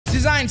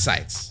Design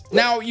sites.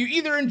 Now, you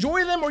either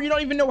enjoy them or you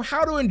don't even know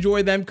how to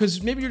enjoy them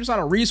because maybe you're just not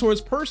a resource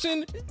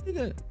person.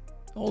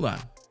 Hold on.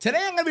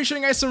 Today, I'm gonna be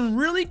showing you guys some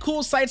really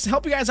cool sites to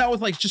help you guys out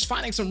with like just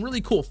finding some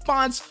really cool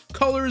fonts,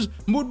 colors,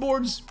 mood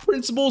boards,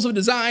 principles of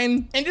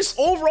design, and just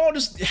overall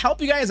just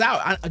help you guys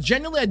out.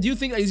 Genuinely, I do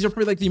think that these are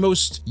probably like the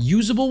most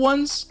usable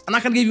ones. I'm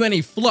not gonna give you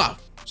any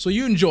fluff, so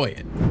you enjoy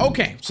it.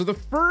 Okay, so the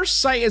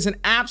first site is an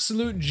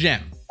absolute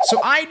gem. So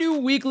I do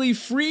weekly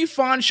free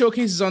font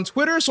showcases on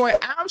Twitter, so I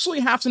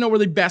absolutely have to know where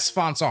the best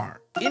fonts are.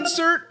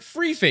 Insert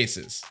free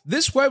faces.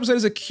 This website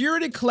is a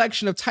curated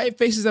collection of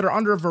typefaces that are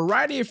under a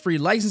variety of free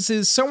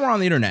licenses somewhere on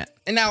the internet.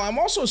 And now I'm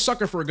also a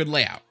sucker for a good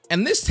layout,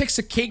 and this takes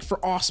a cake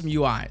for awesome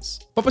UIs.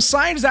 But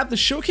besides that, the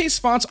showcase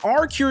fonts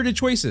are curated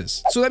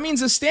choices. So that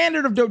means the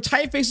standard of dope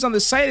typefaces on the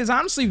site is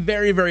honestly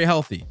very, very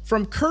healthy.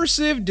 From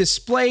cursive,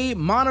 display,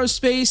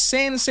 monospace,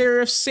 sans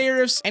serif,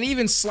 serifs, and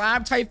even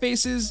slab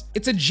typefaces,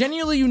 it's a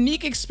genuinely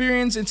unique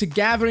experience into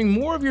gathering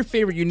more of your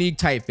favorite unique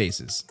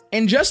typefaces.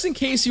 And just in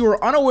case you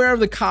are unaware of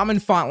the common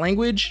font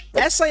language,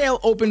 SIL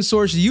open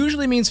source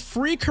usually means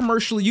free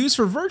commercial use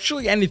for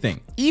virtually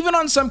anything. Even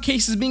on some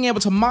cases, being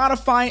able to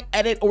modify,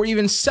 edit, or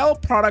even sell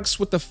products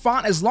with the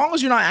font as long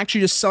as you're not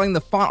actually just selling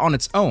the font on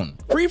its own.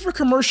 Free for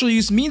commercial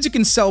use means you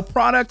can sell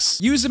products,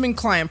 use them in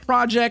client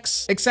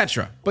projects,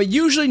 etc. But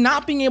usually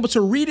not being able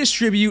to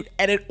redistribute,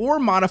 edit, or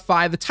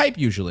modify the type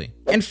usually.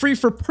 And free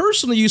for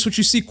personal use, which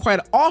you see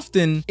quite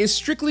often, is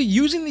strictly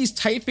using these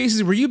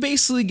typefaces where you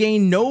basically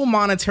gain no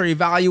monetary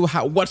value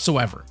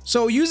whatsoever.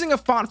 So using a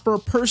font for a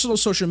personal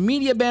social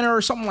media banner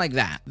or something like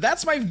that.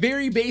 That's my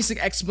very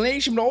basic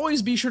explanation, but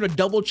always be sure to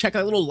double check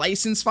that little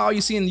license file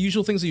you see in the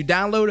usual things that you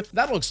download.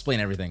 That'll explain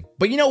everything.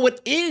 But you know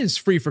what is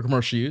free for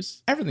commercial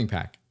use? Everything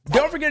Pack.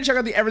 Don't forget to check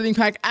out the Everything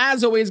Pack.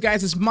 As always,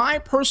 guys, it's my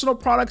personal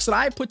products that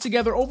I put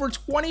together, over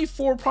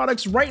 24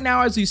 products right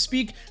now as we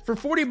speak for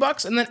 40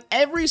 bucks. And then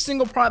every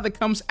single product that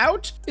comes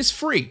out is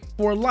free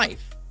for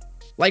life,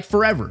 like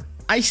forever.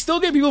 I still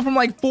get people from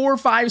like 4,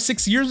 5,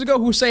 6 years ago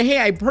who say,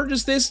 hey, I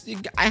purchased this.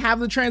 I have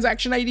the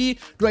transaction ID.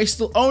 Do I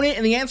still own it?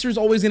 And the answer is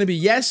always going to be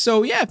yes.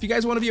 So yeah, if you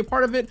guys want to be a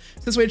part of it,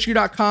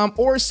 sesohq.com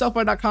or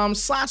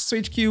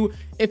sellfy.com/sesohq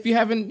if you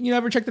haven't,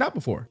 ever checked it out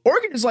before. Or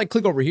you can just like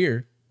click over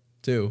here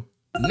too.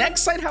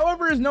 Next site,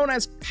 however, is known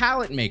as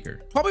Palette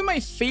Maker. Probably my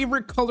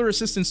favorite color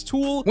assistance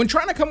tool when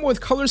trying to come up with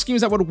color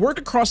schemes that would work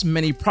across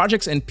many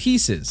projects and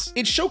pieces.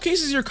 It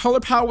showcases your color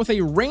palette with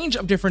a range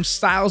of different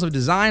styles of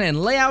design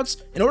and layouts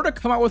in order to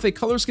come out with a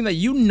color scheme that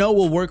you know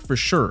will work for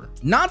sure.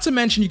 Not to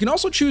mention, you can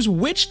also choose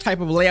which type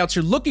of layouts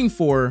you're looking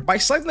for by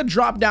selecting the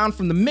drop down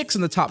from the mix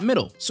in the top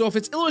middle. So if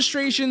it's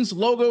illustrations,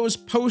 logos,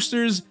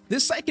 posters,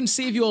 this site can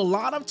save you a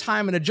lot of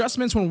time and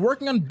adjustments when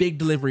working on big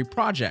delivery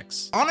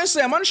projects.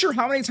 Honestly, I'm unsure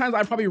how many times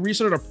I probably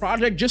researched a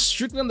project just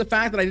strictly on the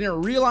fact that I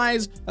didn't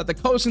realize that the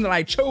color scheme that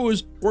I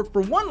chose worked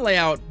for one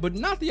layout, but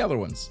not the other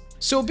ones.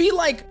 So be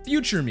like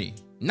future me,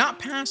 not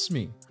past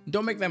me.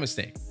 Don't make that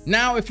mistake.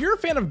 Now, if you're a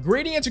fan of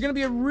gradients, you're gonna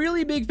be a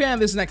really big fan of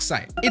this next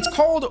site. It's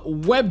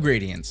called Web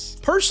Gradients.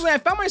 Personally, I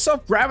found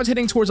myself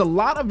gravitating towards a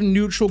lot of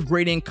neutral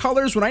gradient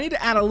colors when I need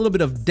to add a little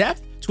bit of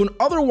depth to an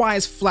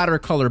otherwise flatter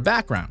color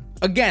background.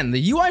 Again,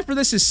 the UI for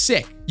this is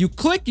sick. You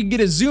click, you get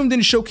a zoomed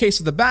in showcase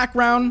of the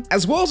background,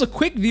 as well as a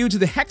quick view to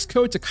the hex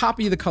code to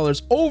copy the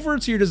colors over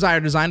to your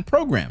desired design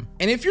program.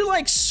 And if you're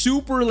like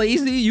super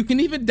lazy, you can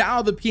even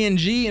download the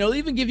PNG and it'll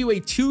even give you a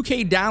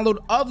 2K download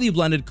of the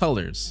blended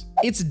colors.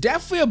 It's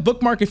definitely a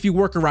bookmark if you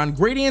work around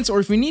gradients or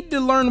if you need to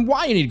learn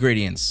why you need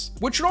gradients,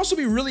 which would also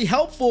be really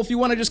helpful if you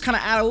want to just kind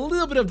of add a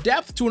little bit of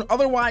depth to an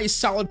otherwise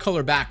solid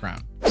color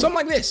background. Something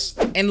like this.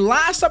 And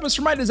last up is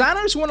for my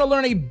designers who want to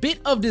learn a bit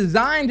of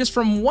design just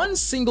from one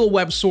single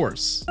web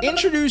source.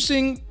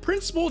 Introducing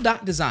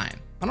Principle.design. I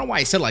don't know why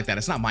I said it like that.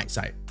 It's not my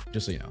site,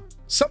 just so you know.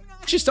 Something I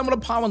actually stumbled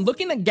upon when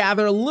looking to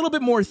gather a little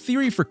bit more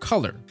theory for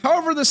color.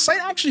 However, the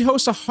site actually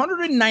hosts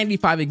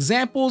 195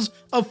 examples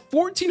of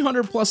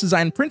 1,400 plus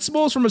design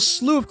principles from a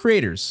slew of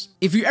creators.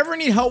 If you ever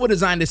need help with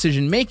design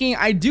decision making,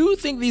 I do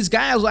think these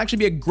guys will actually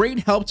be a great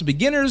help to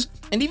beginners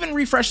and even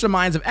refresh the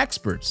minds of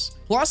experts.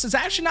 Plus, it's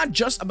actually not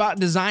just about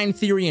design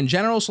theory in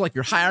general, so like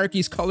your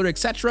hierarchies, color,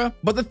 etc.,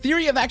 but the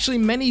theory of actually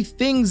many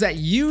things that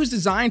use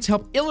design to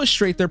help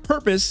illustrate their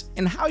purpose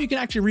and how you can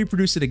actually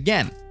reproduce it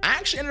again. I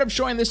actually ended up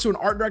showing this to an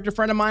art director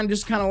friend of mine,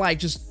 just kind of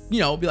like,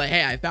 be like,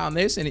 hey, I found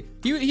this. And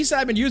he said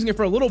I've been using it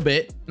for a little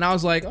bit. And I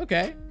was like,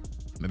 okay,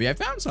 maybe I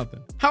found something.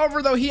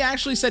 However, though, he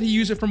actually said he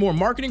used it for more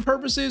marketing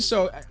purposes.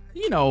 So,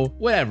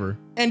 whatever.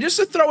 And just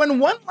to throw in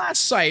one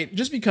last site,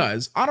 just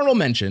because, honorable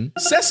mention,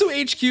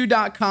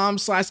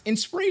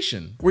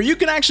 sesohq.com/inspiration, where you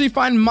can actually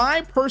find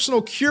my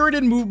personal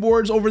curated mood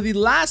boards over the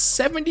last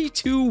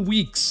 72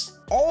 weeks.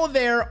 All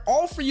there,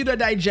 all for you to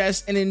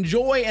digest and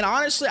enjoy. And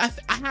honestly, I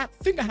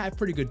think I have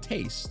pretty good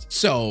taste.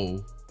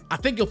 So I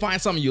think you'll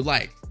find something you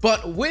like.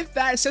 But with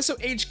that,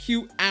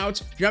 SesoHQ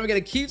out. You're never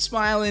gonna keep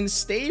smiling,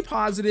 stay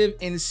positive,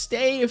 and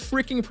stay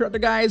freaking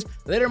productive, guys.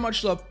 Later,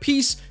 much love,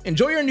 peace.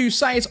 Enjoy your new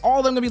sites. All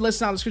of them gonna be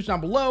listed down in the description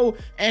down below.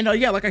 And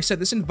yeah, like I said,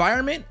 this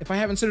environment, if I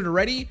haven't said it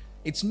already,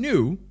 It's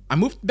new. I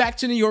moved back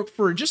to New York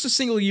for just a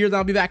single year. Then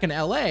I'll be back in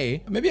LA.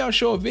 Maybe I'll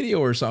show a video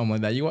or something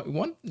like that. You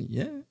want?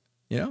 Yeah.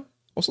 You know?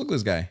 Also, look at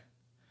this guy.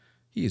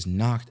 He is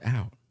knocked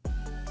out.